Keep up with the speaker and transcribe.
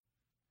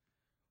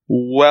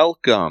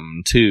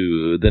Welcome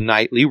to the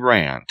Nightly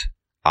Rant.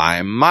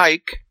 I'm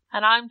Mike.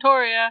 And I'm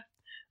Toria.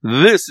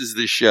 This is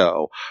the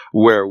show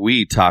where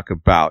we talk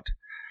about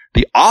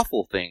the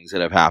awful things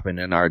that have happened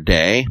in our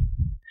day,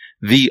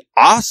 the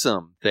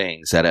awesome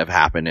things that have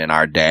happened in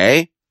our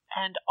day,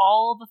 and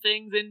all the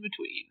things in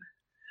between.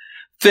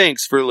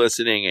 Thanks for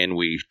listening, and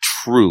we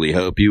truly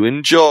hope you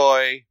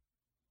enjoy.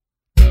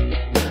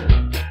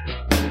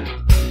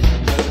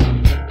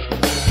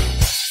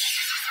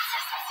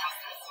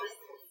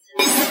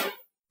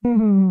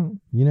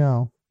 You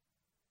know,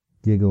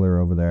 giggler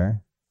over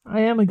there. I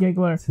am a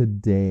giggler.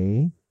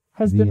 Today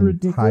Has been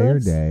ridiculous. The entire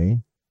day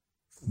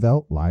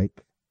felt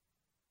like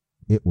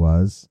it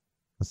was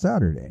a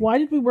Saturday. Why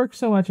did we work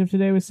so much if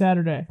today was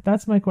Saturday?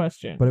 That's my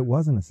question. But it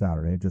wasn't a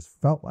Saturday. It just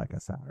felt like a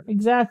Saturday.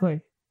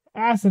 Exactly.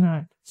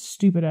 Asinine.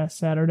 Stupid ass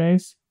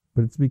Saturdays.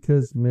 But it's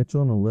because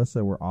Mitchell and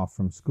Alyssa were off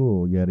from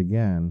school yet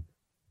again,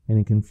 and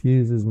it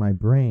confuses my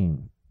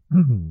brain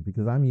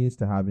because I'm used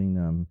to having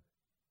them,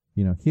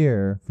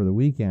 here for the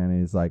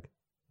weekend is like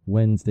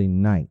Wednesday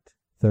night,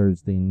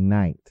 Thursday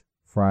night,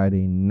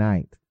 Friday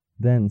night,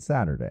 then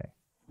Saturday.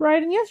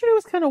 Right, and yesterday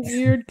was kind of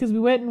weird because we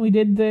went and we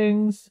did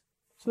things.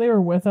 So they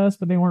were with us,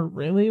 but they weren't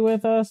really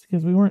with us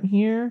because we weren't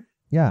here.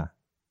 Yeah.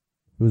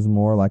 It was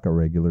more like a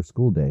regular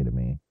school day to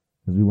me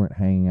because we weren't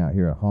hanging out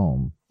here at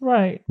home.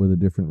 Right. With a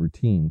different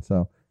routine.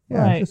 So, yeah,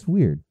 right. It's just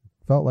weird.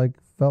 Felt like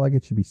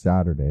it should be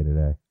Saturday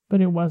today.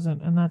 But it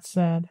wasn't, and that's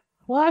sad.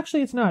 Well,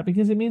 actually, it's not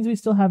because it means we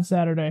still have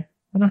Saturday.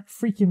 And I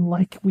freaking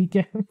like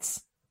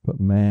weekends. But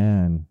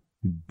man,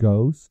 the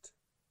ghost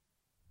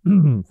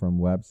from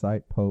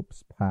website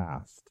Pope's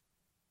Past.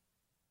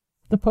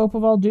 The Pope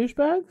of all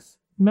douchebags?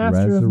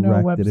 Master of no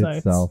websites. Resurrected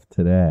itself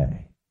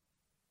today.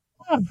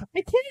 Oh,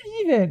 I can't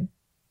even.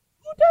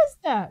 Who does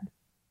that?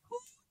 Who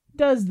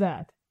does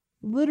that?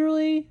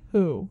 Literally,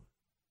 who?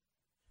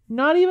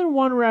 Not even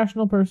one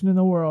rational person in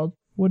the world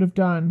would have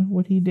done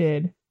what he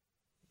did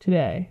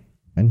today.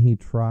 And he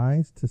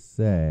tries to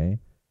say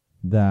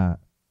that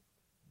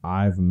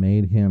I've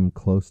made him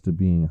close to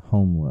being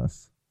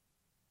homeless.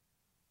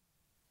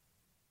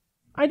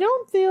 I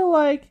don't feel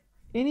like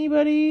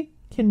anybody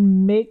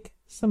can make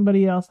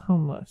somebody else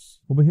homeless.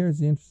 Well, but here's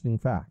the interesting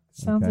fact.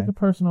 Sounds like a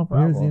personal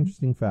problem. Here's the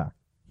interesting fact.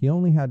 He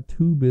only had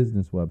 2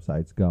 business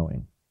websites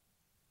going.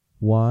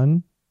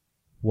 One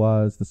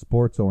was the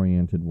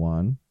sports-oriented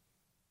one.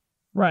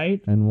 Right.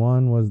 And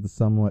one was the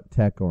somewhat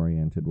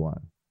tech-oriented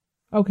one.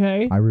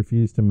 Okay. I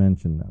refuse to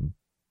mention them.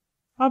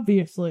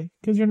 Obviously,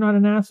 because you're not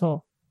an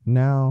asshole.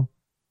 Now,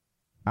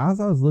 as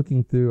I was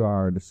looking through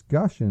our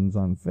discussions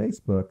on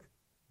Facebook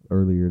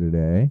earlier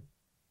today,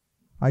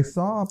 I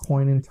saw a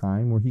point in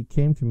time where he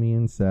came to me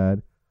and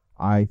said,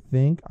 I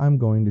think I'm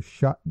going to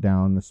shut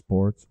down the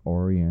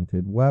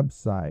sports-oriented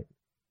website.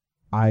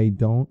 I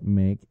don't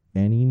make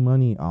any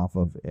money off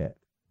of it.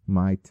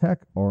 My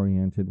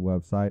tech-oriented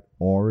website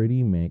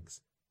already makes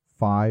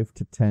 5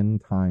 to 10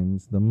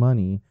 times the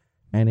money,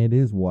 and it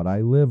is what I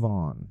live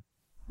on.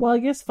 Well, I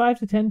guess 5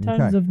 to 10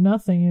 times of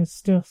nothing is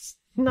still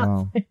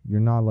nothing. Well, you're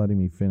not letting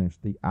me finish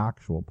the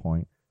actual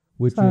point,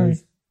 which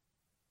is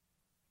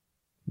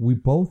we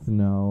both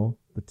know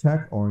the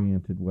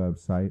tech-oriented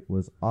website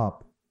was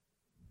up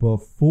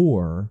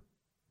before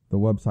the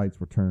websites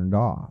were turned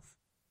off.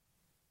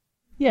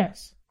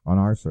 Yes. On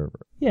our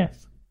server.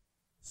 Yes.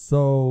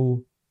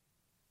 So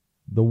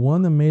the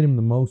one that made him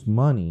the most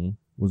money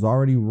was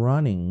already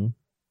running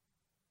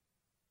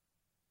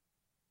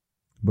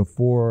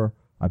before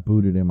I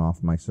booted him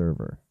off my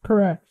server.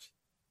 Correct.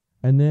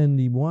 And then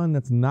the one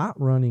that's not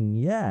running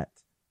yet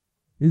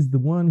is the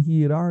one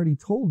he had already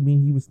told me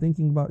he was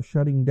thinking about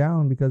shutting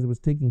down because it was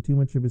taking too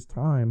much of his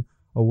time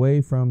away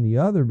from the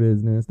other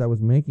business that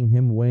was making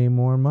him way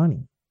more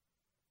money.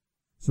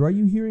 So are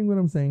you hearing what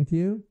I'm saying to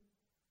you?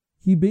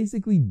 He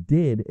basically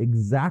did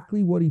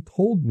exactly what he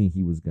told me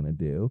he was going to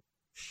do.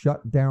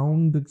 Shut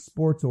down the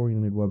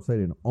sports-oriented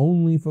website and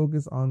only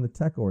focus on the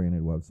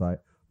tech-oriented website,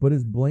 but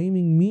is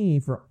blaming me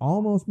for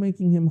almost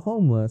making him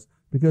homeless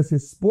because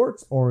his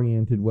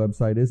sports-oriented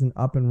website isn't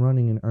up and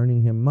running and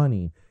earning him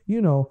money.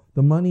 You know,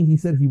 the money he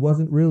said he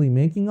wasn't really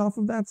making off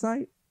of that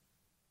site.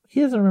 He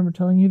doesn't remember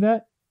telling you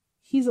that.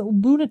 He's a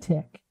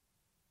lunatic.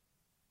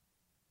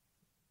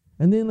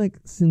 And then,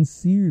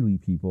 sincerely,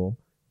 people,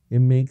 it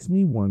makes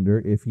me wonder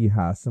if he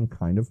has some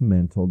kind of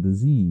mental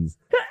disease.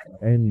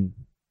 And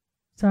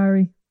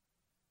sorry.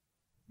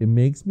 It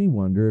makes me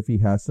wonder if he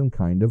has some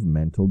kind of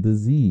mental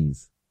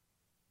disease.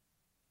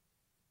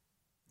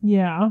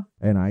 Yeah.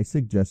 And I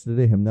suggested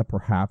to him that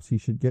perhaps he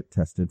should get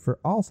tested for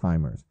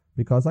Alzheimer's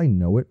because I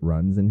know it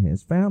runs in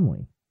his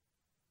family.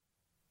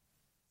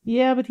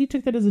 Yeah, but he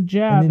took that as a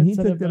jab. And then he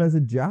took that as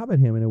a jab at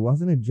him, and it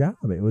wasn't a jab.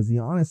 It was the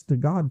honest to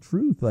God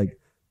truth. Like,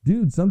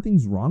 dude,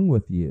 something's wrong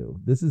with you.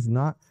 This is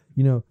not,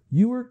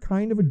 you were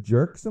kind of a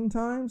jerk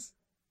sometimes,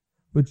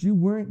 but you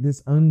weren't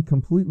this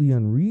completely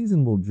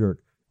unreasonable jerk.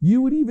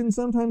 You would even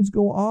sometimes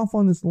go off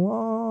on this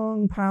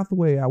long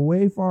pathway,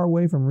 far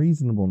away from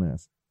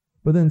reasonableness.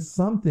 But then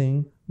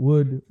something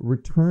would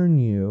return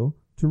you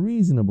to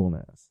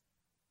reasonableness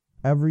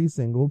every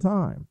single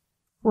time.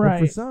 But for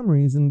Right. some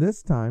reason,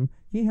 this time,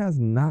 he has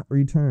not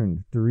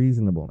returned to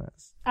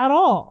reasonableness. At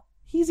all.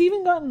 He's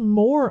even gotten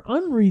more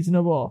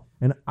unreasonable.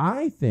 And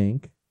I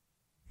think,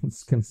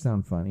 it's going to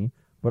sound funny,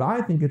 but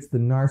I think it's the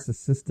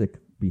narcissistic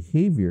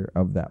behavior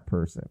of that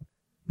person.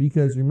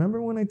 Because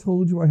remember when I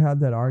told you I had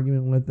that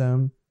argument with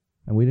them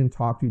and we didn't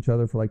talk to each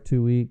other for like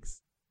 2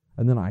 weeks?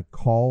 And then I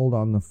called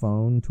on the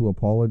phone to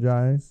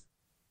apologize?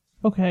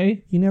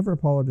 Okay. He never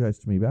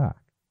apologized to me back.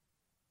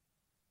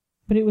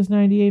 But it was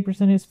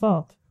 98% his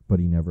fault. But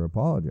he never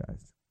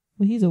apologized.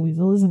 Well, he's a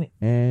weasel, isn't he?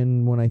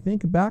 And when I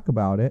think back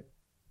about it,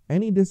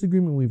 any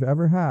disagreement we've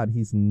ever had,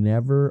 he's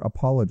never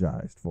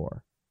apologized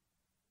for.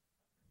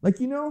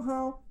 Like, you know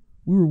how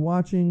we were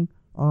watching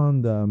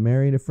on the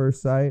Married at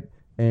First Sight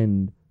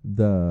and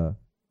the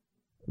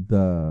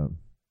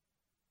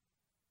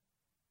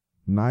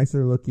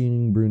nicer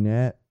looking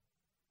brunette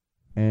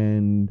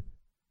and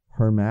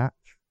her match,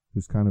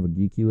 who's kind of a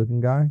geeky looking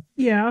guy,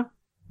 Yeah.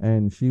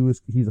 and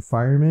he's a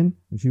fireman,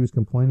 and she was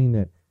complaining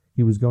that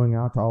he was going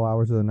out to all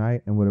hours of the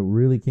night, and what it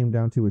really came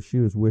down to was she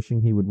was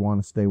wishing he would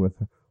want to stay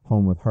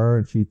home with her,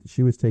 and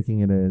she was taking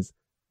it as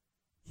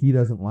he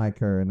doesn't like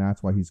her and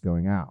that's why he's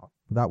going out.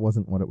 But that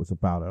wasn't what it was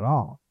about at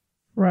all.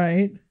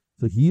 Right.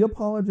 So he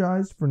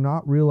apologized for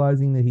not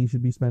realizing that he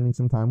should be spending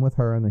some time with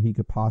her and that he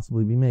could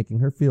possibly be making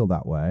her feel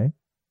that way.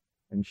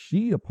 And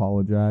she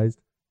apologized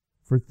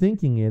for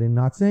thinking it and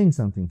not saying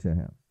something to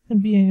him.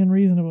 And being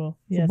unreasonable.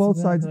 So Yes, both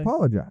sides exactly.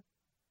 apologized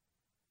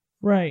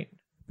Right.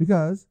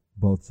 because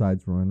both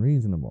sides were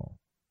unreasonable.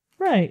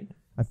 Right.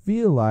 I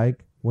feel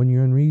like when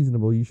you're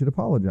unreasonable, you should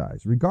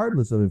apologize,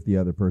 regardless of if the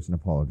other person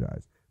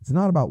apologized. It's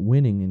not about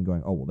winning and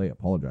going, oh, well, they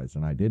apologized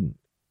and I didn't.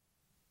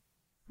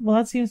 Well,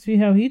 that seems to be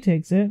how he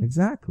takes it.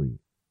 Exactly.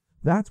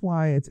 That's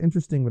why it's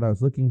interesting when I was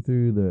looking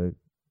through the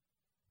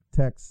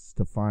texts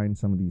to find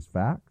some of these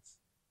facts.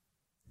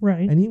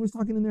 Right. And he was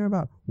talking in there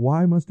about,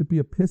 why must it be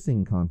a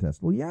pissing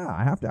contest? Well, yeah,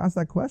 I have to ask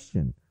that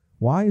question.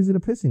 Why is it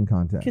a pissing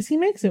contest? Because he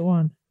makes it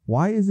one.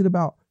 Why is it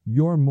about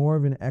you're more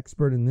of an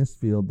expert in this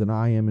field than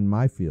I am in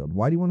my field?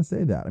 Why do you want to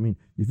say that? I mean,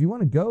 if you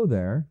want to go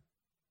there,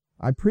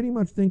 I pretty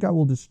much think I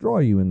will destroy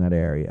you in that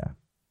area.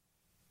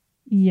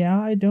 Yeah,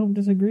 I don't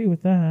disagree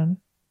with that.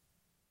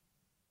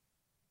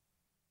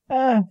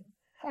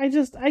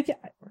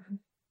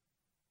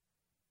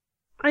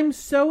 I'm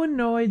so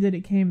annoyed that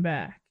it came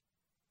back.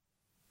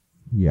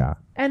 Yeah.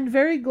 And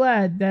very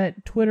glad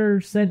that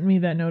Twitter sent me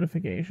that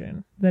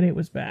notification that it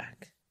was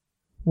back.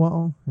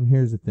 Well, and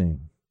here's the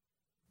thing.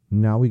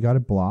 Now we got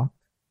it blocked,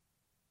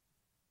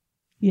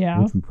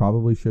 Yeah. which we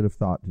probably should have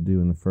thought to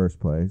do in the first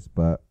place,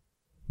 but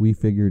we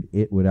figured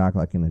it would act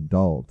like an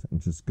adult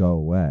and just go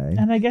away.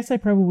 And I guess I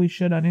probably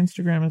should on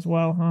Instagram as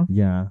well, huh?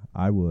 Yeah,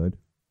 I would.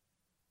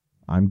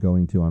 I'm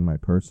going to on my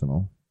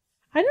personal.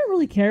 I don't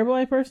really care about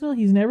my personal.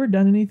 He's never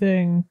done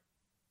anything.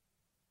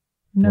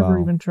 Never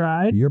Well, even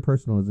tried. Your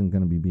personal isn't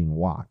going to be being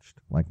watched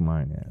like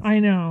mine is. I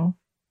know.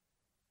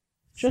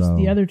 Just So-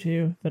 the other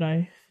two that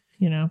I,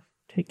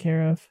 take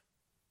care of.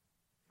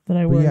 That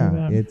I But worry yeah,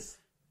 about.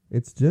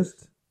 it's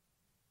just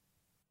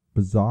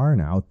bizarre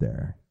and out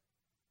there.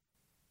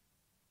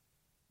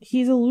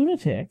 He's a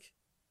lunatic.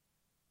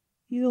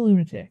 He's a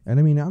lunatic. And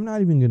I mean, I'm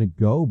not even going to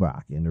go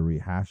back into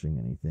rehashing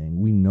anything.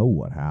 We know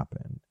what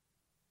happened.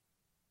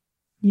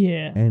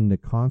 Yeah. And the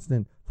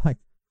constant, like,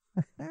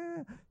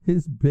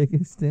 his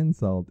biggest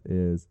insult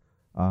is,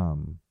 I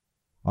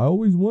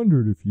always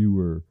wondered if you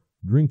were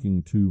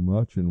drinking too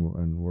much and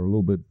were a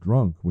little bit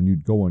drunk when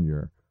you'd go on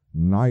your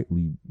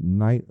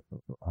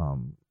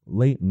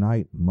late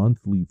night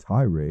monthly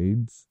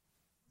tirades.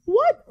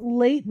 What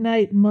late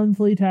night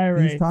monthly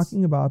tirades? He's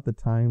talking about the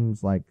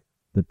times, like,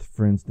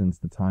 for instance,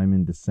 the time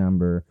in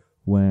December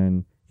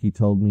when he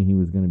told me he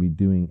was going to be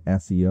doing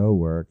SEO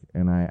work,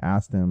 and I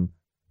asked him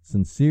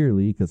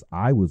sincerely, because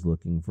I was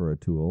looking for a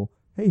tool,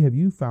 hey, have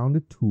you found a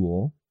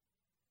tool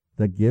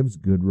that gives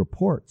good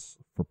reports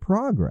for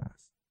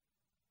progress?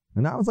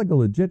 And that was like a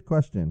legit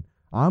question.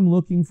 I'm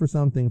looking for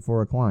something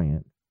for a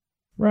client,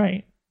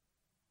 Right.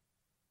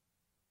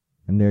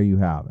 and there you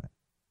have it.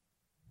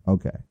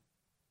 Okay.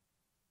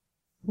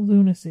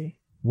 Lunacy.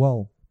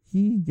 Well,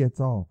 he gets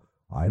all,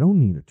 I don't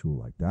need a tool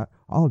like that.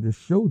 I'll just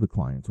show the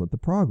clients what the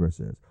progress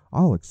is.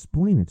 I'll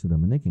explain it to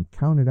them and they can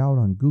count it out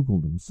on Google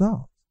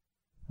themselves.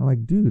 I'm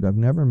like, dude, I've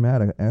never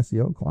met an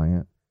SEO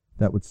client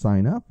that would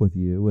sign up with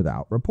you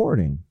without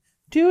reporting.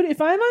 Dude,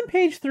 if I'm on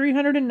page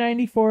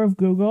 394 of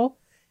Google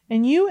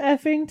and you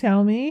effing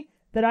tell me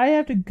that I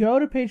have to go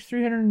to page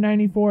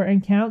 394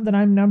 and count that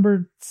I'm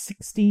number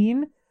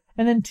 16,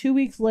 and then 2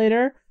 weeks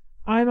later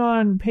I'm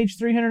on page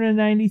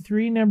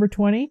 393, number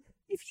 20,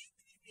 if you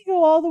make me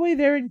go all the way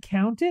there and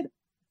count it,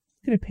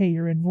 I'm going to pay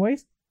your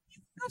invoice.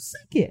 You can go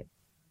suck it.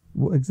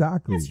 Well,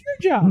 exactly. That's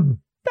your job.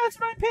 That's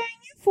what I'm paying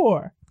you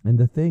for. And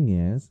the thing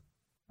is,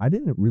 I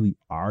didn't really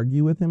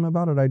argue with him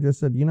about it. I just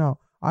said,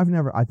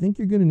 I think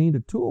you're going to need a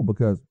tool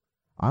because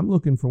I'm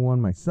looking for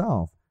one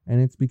myself. And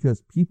it's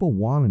because people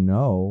want to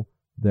know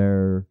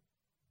their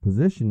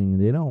positioning.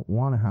 They don't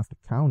want to have to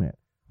count it.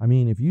 I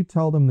mean, if you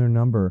tell them they're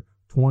number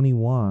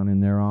 21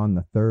 and they're on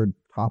the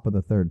top of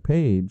the third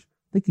page,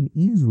 they can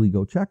easily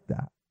go check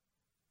that.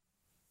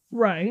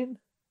 Right.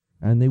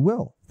 And they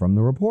will from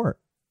the report.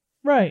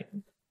 Right.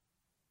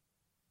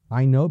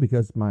 I know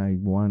because my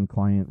one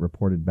client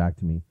reported back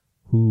to me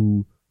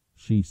who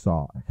she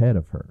saw ahead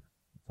of her.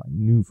 I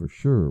knew for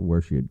sure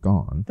where she had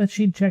gone. That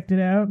she'd checked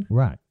it out.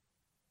 Right.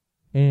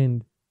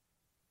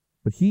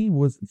 But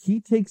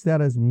he takes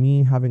that as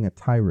me having a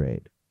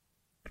tirade.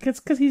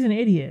 Because he's an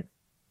idiot.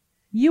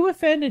 You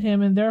offended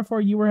him and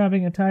therefore you were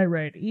having a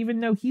tirade, even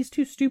though he's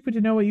too stupid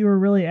to know what you were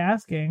really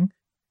asking,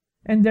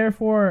 and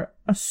therefore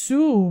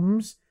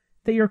assumes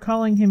that you're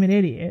calling him an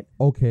idiot.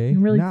 Okay.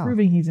 And really now,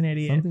 proving he's an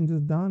idiot. Something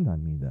just dawned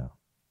on me, though.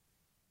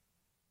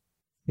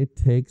 It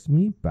takes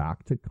me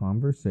back to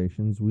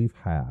conversations we've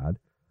had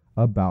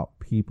about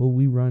people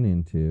we run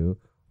into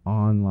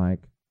on,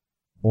 like,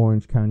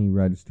 Orange County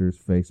Register's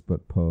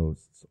Facebook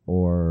posts,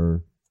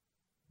 or,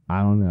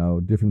 I don't know,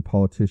 different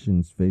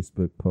politicians'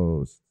 Facebook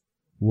posts,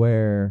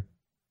 where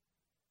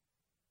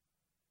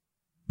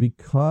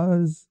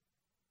because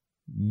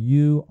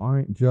you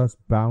aren't just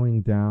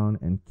bowing down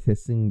and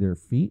kissing their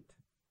feet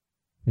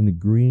and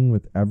agreeing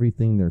with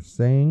everything they're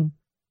saying,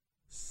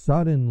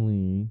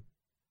 suddenly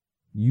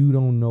you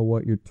don't know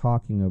what you're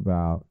talking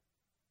about,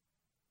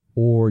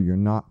 or you're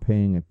not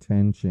paying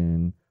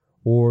attention,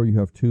 or you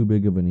have too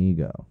big of an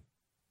ego.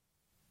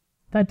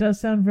 That does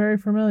sound very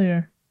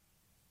familiar.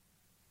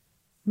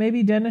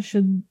 Maybe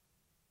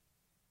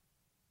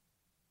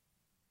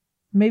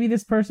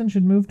this person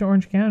should move to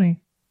Orange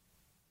County.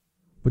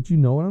 But you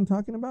know what I'm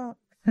talking about?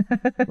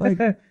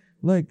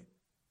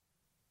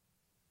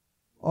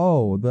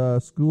 Oh, the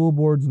school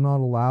board's not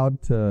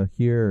allowed to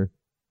hear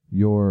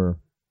your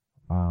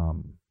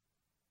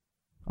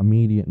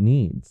immediate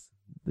needs.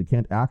 They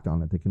can't act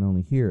on it. They can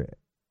only hear it.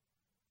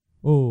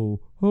 Oh,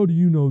 how do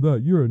you know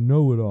that? You're a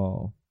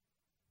know-it-all.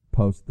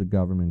 Post the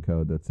government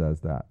code that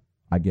says that.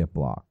 I get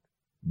blocked.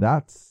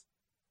 That's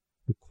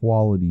the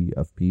quality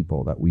of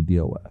people that we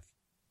deal with.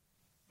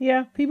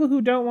 Yeah, people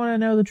who don't want to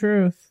know the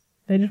truth.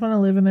 They just want to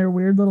live in their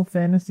weird little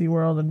fantasy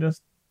world and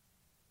just,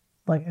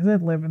 like I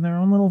said, live in their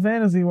own little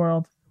fantasy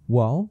world.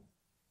 Well,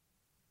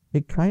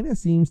 it kind of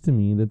seems to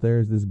me that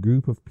there's this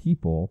group of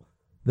people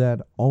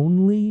that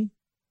only...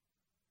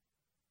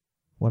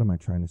 What am I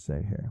trying to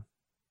say here?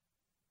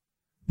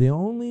 They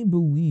only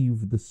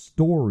believe the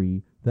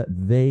story that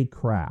they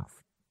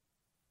craft.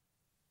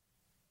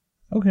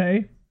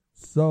 Okay.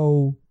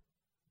 So,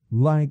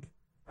 like,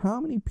 how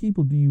many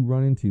people do you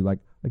run into? Like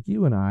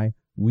you and I,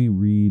 we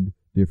read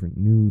different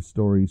news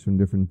stories from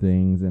different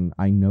things, and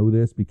I know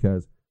this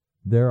because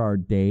there are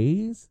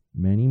days,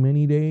 many,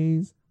 many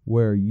days,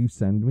 where you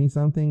send me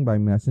something by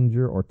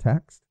messenger or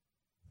text,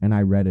 and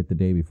I read it the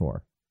day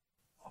before.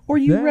 Or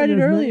you read it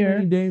earlier.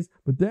 Many days,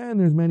 but then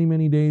there's many,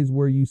 many days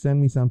where you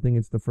send me something,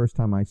 it's the first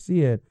time I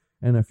see it,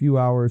 and a few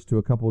hours to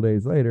a couple of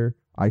days later,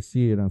 I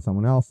see it on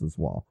someone else's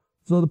wall.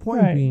 So the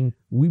point being,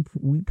 we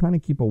kind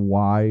of keep a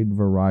wide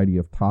variety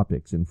of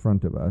topics in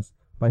front of us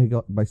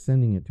by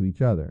sending it to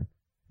each other.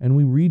 And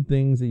we read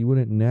things that you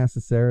wouldn't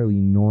necessarily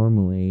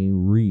normally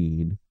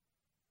read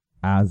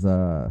as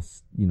a,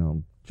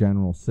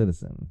 general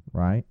citizen,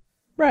 right?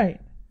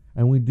 Right.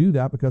 And we do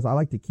that because I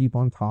like to keep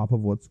on top of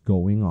what's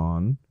going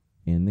on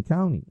in the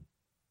county.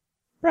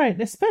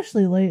 Right,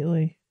 especially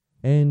lately.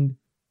 And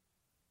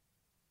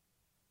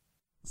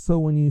so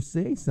when you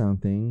say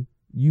something,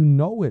 you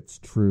know it's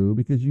true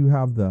because you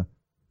have the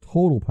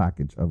total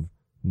package of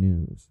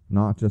news,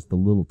 not just the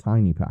little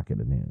tiny packet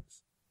of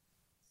news.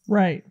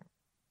 Right.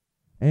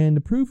 And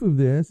the proof of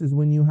this is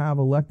when you have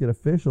elected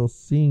officials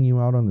seeing you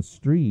out on the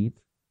street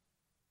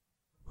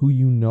who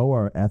you know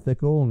are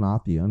ethical,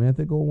 not the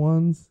unethical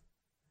ones,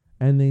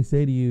 and they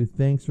say to you,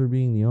 thanks for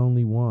being the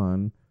only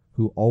one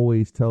who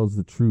always tells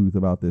the truth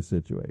about this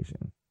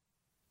situation.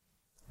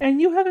 And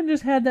you haven't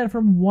just had that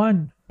from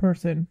one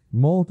person.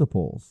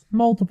 Multiples.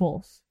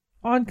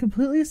 On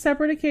completely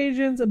separate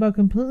occasions about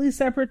completely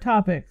separate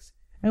topics.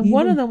 And Even,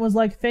 one of them was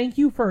like, thank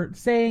you for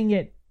saying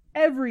it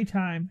every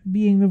time,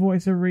 being the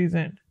voice of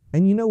reason.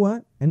 And you know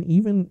what? And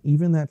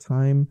even that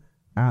time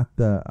at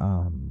the,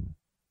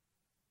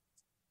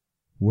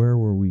 where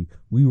were we?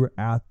 We were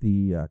at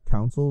the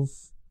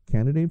council's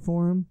candidate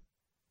forum.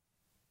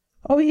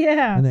 Oh,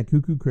 yeah. And that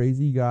cuckoo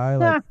crazy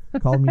guy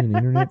called me an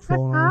internet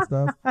troll and all that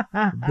stuff.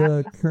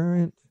 The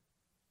current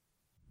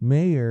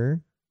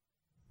mayor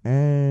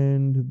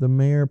and the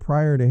mayor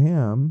prior to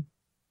him,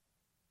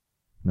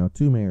 no,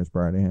 2 mayors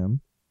prior to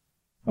him,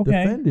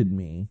 defended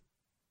me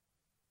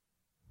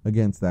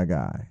against that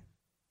guy.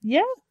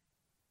 Yeah.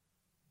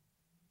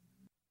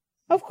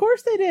 Of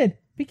course they did.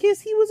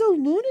 Because he was a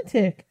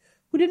lunatic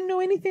who didn't know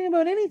anything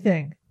about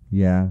anything.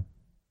 Yeah.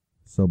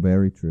 So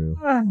very true.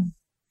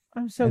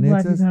 I'm so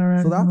glad he's not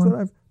around.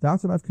 So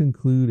that's what I've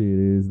concluded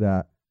is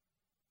that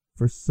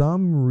for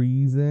some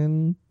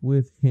reason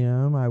with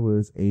him, I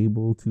was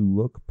able to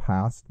look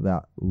past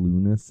that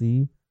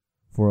lunacy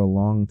for a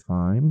long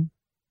time.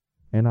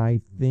 And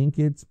I think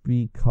it's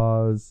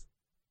because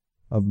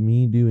of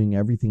me doing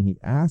everything he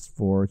asked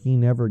for, he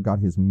never got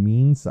his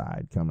mean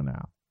side coming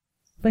out.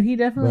 But he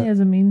definitely has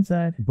a mean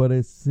side. But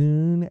as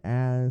soon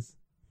as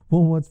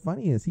Well, what's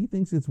funny is he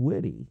thinks it's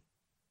witty.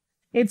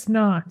 It's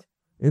not.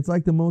 It's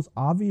like the most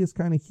obvious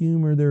kind of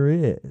humor there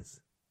is.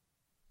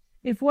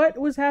 If what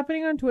was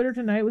happening on Twitter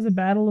tonight was a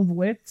battle of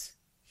wits,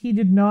 he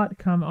did not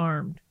come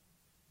armed.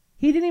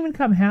 He didn't even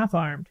come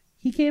half-armed.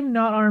 He came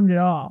not armed at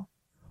all.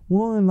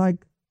 Well, and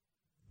like,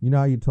 you know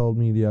how you told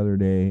me the other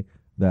day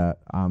that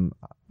I'm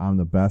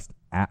the best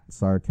at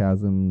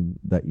sarcasm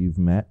that you've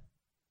met?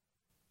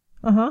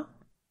 Uh-huh.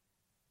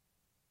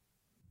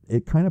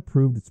 It kind of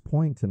proved its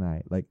point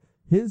tonight. Like,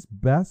 his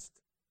best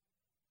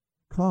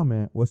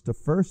comment was to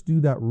first do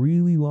that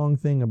really long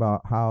thing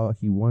about how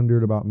he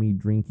wondered about me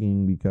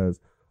drinking because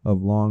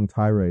of long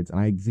tirades. And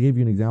I gave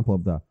you an example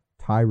of the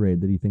tirade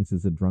that he thinks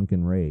is a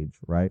drunken rage,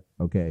 right?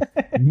 Okay.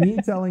 Me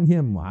telling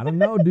him, I don't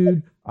know,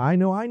 dude. I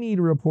know I need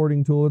a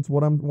reporting tool. It's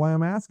why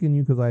I'm asking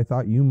you, because I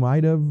thought you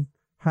might have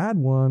had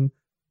one.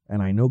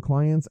 And I know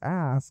clients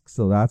ask,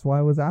 so that's why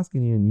I was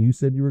asking you. And you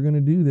said you were going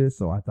to do this,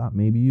 so I thought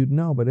maybe you'd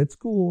know. But it's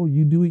cool.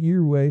 You do it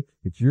your way.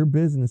 It's your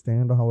business to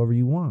handle however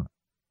you want.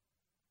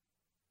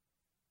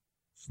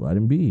 Just let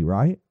him be,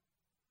 right?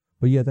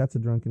 But yet that's a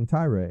drunken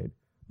tirade.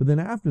 But then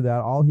after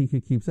that, all he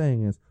could keep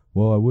saying is,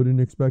 well, I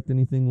wouldn't expect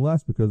anything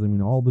less because, I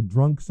mean, all the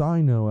drunks I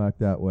know act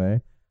that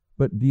way.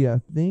 But do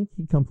you think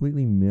he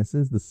completely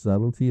misses the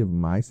subtlety of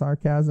my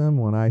sarcasm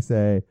when I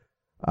say,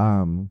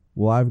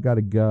 well, I've got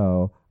to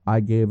go. I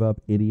gave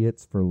up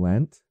idiots for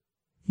Lent?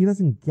 He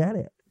doesn't get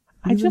it.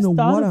 He doesn't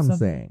know what I'm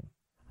saying.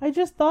 I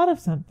just thought of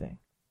something.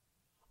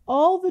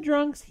 All the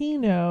drunks he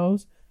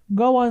knows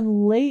go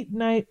on late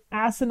night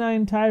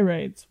asinine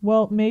tirades.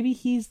 Well, maybe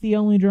he's the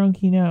only drunk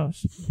he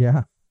knows.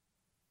 Yeah.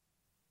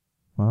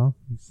 Well,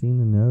 you've seen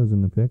the nose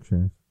in the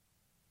pictures.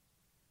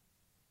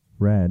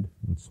 Red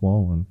and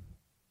swollen.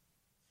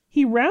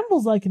 He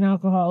rambles like an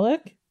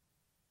alcoholic.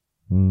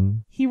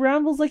 Mm. He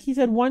rambles like he's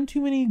had one too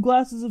many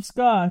glasses of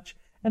scotch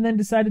and then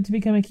decided to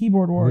become a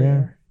keyboard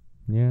warrior.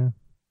 Yeah.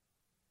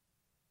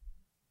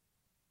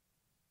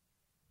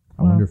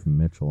 I Wow. wonder if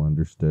Mitchell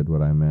understood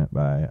what I meant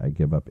by I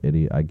gave up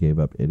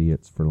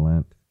idiots for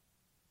Lent.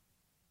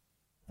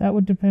 That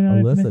would depend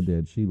on Alyssa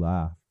did. She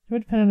laughed. It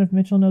would depend on if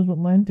Mitchell knows what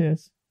Lent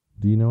is.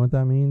 Do you know what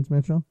that means,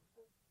 Mitchell?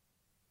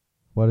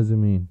 What does it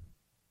mean?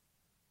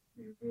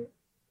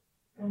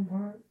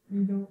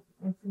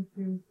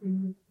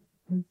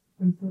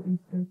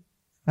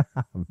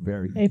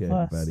 Very A+.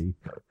 good, buddy.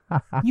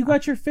 You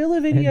got your fill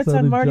of And idiots so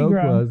on Mardi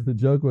Gras. the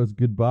joke was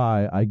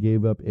goodbye. I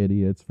gave up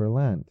idiots for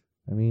Lent.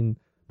 I mean,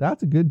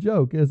 that's a good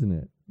joke, isn't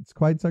it? It's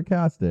quite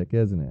sarcastic,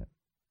 isn't it?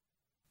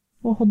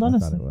 Well, hold on I a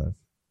thought it second. was.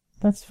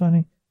 That's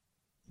funny.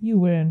 You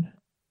win.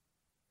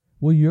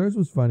 Well, yours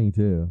was funny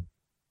too.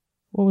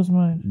 What was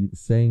mine?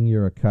 Saying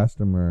you're a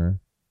customer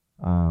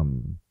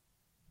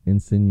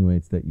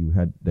insinuates that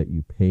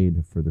you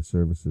paid for the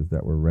services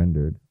that were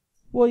rendered.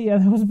 Well, yeah,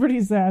 that was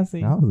pretty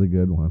sassy. That was a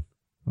good one.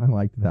 I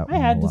liked that one. I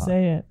had a to lot.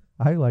 say it.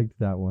 I liked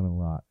that one a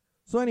lot.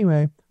 So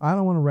anyway, I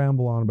don't want to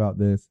ramble on about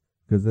this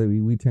because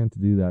we tend to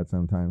do that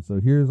sometimes. So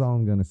here's all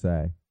I'm going to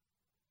say.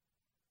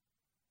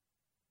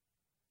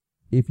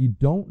 If you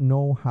don't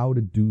know how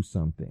to do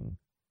something,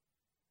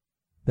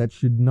 that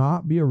should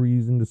not be a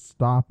reason to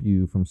stop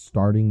you from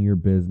starting your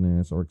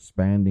business or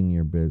expanding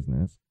your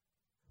business,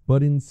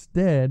 but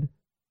instead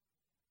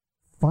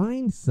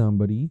find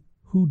somebody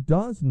who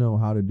does know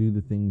how to do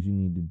the things you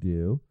need to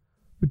do,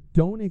 but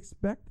don't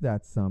expect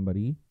that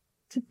somebody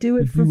To do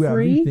it to for do free?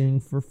 everything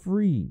for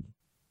free.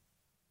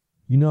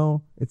 You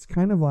know, it's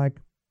kind of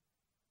like,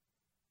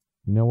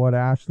 you know what,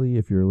 Ashley,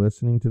 if you're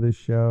listening to this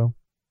show,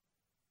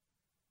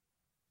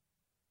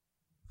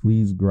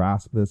 please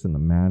grasp this in the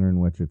manner in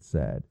which it's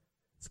said.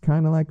 It's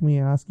kind of like me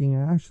asking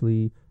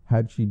Ashley,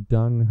 had she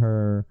done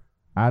her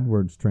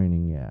AdWords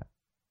training yet?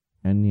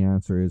 And the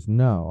answer is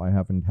no, I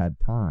haven't had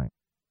time.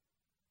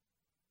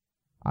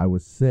 I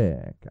was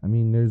sick. I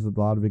mean, there's a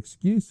lot of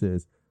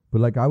excuses. But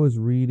like I was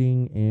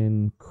reading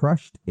in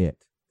Crushed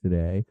It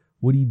today,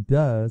 what he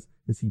does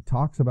is he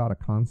talks about a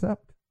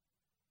concept,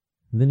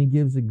 and then he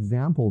gives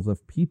examples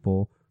of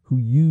people who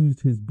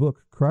used his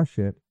book, Crush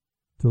It,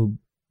 to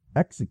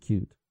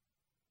execute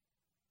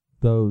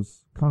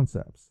those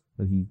concepts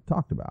that he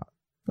talked about.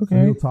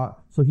 Okay.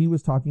 So he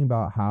was talking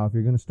about how if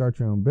you're going to start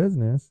your own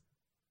business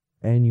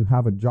and you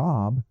have a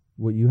job,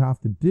 what you have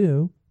to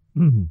do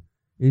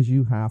is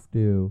you have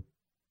to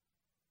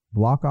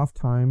block off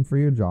time for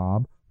your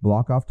job,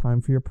 block off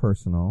time for your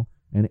personal,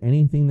 and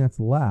anything that's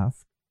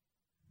left,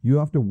 you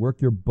have to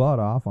work your butt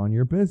off on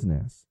your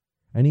business.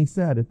 And he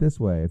said it this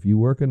way, if you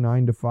work a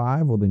 9 to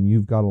 5, well, then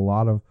you've got a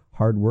lot of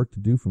hard work to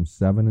do from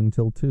 7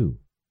 until 2.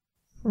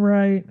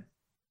 Right.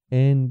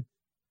 And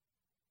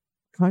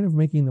kind of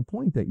making the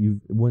point that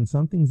when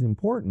something's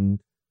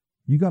important,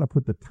 you got to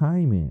put the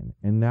time in.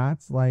 And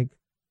that's like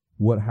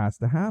what has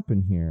to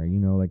happen here. You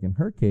know, like in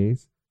her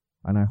case,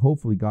 and I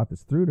hopefully got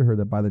this through to her,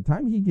 that by the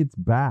time he gets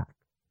back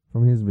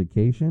from his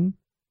vacation,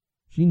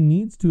 she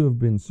needs to have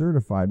been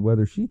certified,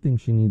 whether she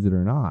thinks she needs it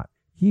or not.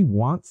 He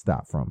wants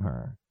that from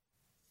her.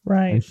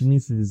 Right. And she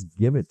needs to just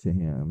give it to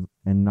him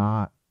and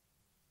not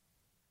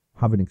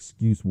have an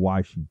excuse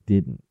why she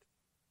didn't.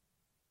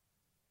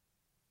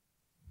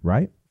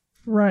 right?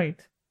 Right.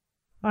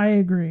 I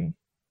agree.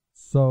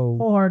 So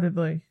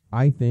Wholeheartedly.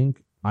 I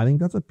think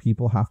that's what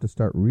people have to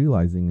start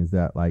realizing is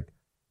that, like,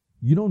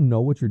 you don't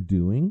know what you're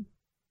doing.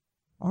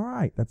 All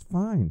right, that's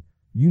fine.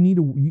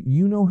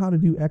 You know how to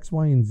do X,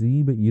 Y, and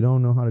Z, but you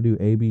don't know how to do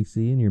A, B,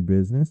 C in your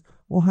business.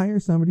 Well, hire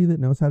somebody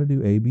that knows how to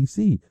do A, B,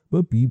 C,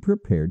 but be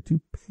prepared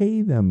to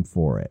pay them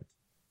for it.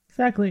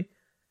 Exactly.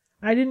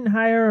 I didn't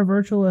hire a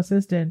virtual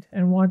assistant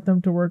and want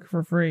them to work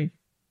for free.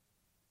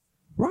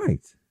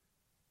 Right.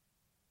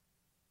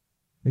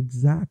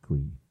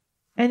 Exactly.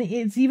 And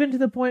it's even to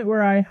the point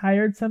where I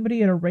hired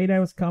somebody at a rate I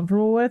was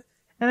comfortable with,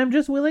 and I'm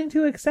just willing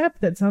to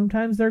accept that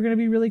sometimes they're going to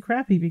be really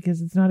crappy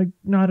because it's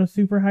not a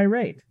super high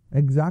rate.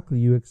 Exactly.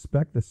 You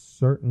expect a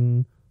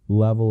certain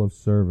level of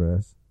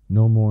service,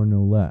 no more,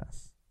 no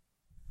less.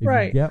 If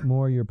Right. you get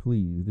more, you're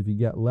pleased. If you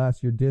get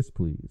less, you're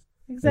displeased.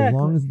 Exactly. As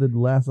long as the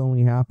less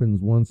only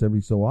happens once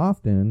every so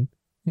often,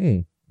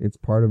 hey, it's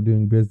part of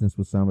doing business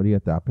with somebody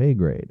at that pay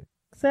grade.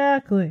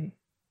 Exactly.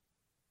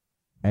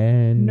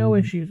 And No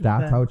issues with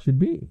that's that. how it should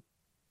be.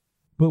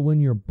 But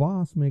when your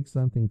boss makes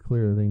something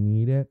clear they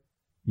need it,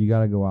 you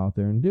got to go out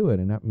there and do it.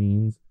 And that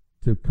means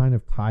to kind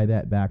of tie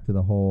that back to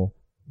the whole,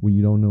 when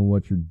you don't know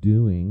what you're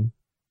doing,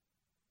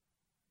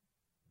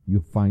 you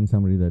find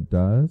somebody that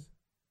does.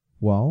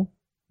 Well,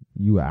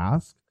 you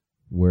ask,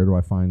 where do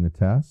I find the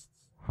tests?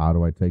 How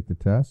do I take the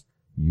test?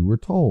 You were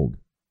told.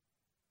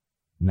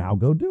 Now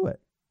go do it.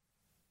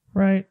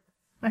 Right.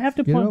 I have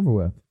to Get it over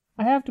with.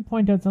 I have to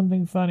point out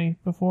something funny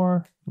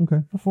before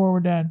Okay. we're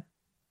done.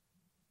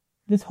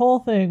 This whole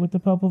thing with the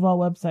Pope of all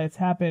websites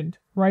happened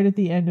right at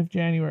the end of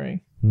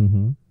January.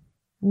 Mm-hmm.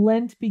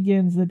 Lent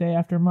begins the day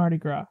after Mardi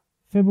Gras,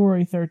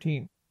 February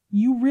 13th.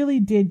 You really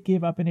did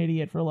give up an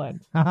idiot for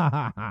Lent.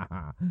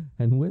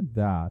 And with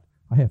that,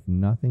 I have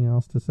nothing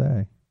else to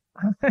say.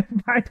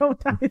 I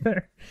don't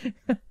either.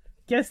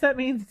 Guess that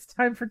means it's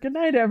time for good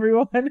night,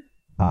 everyone.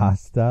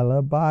 Hasta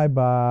la bye-bye.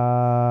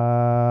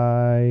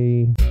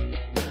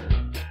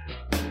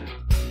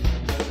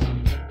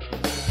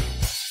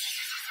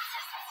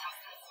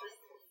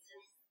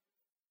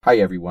 Hi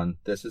everyone,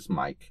 this is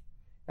Mike,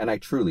 and I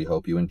truly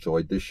hope you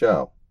enjoyed this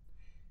show.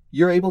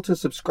 You're able to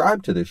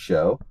subscribe to this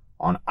show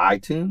on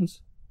iTunes,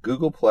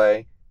 Google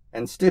Play,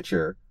 and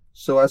Stitcher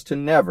so as to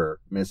never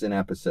miss an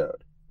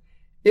episode.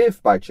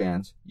 If by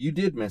chance you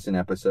did miss an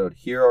episode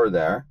here or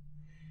there,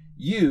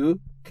 you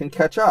can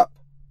catch up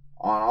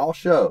on all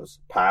shows,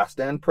 past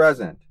and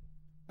present,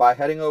 by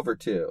heading over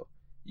to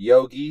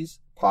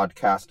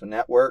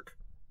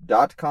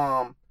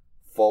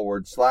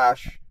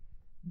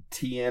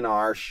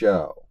yogispodcastnetwork.com/TNR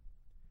show.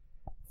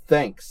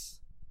 Thanks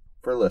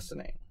for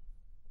listening.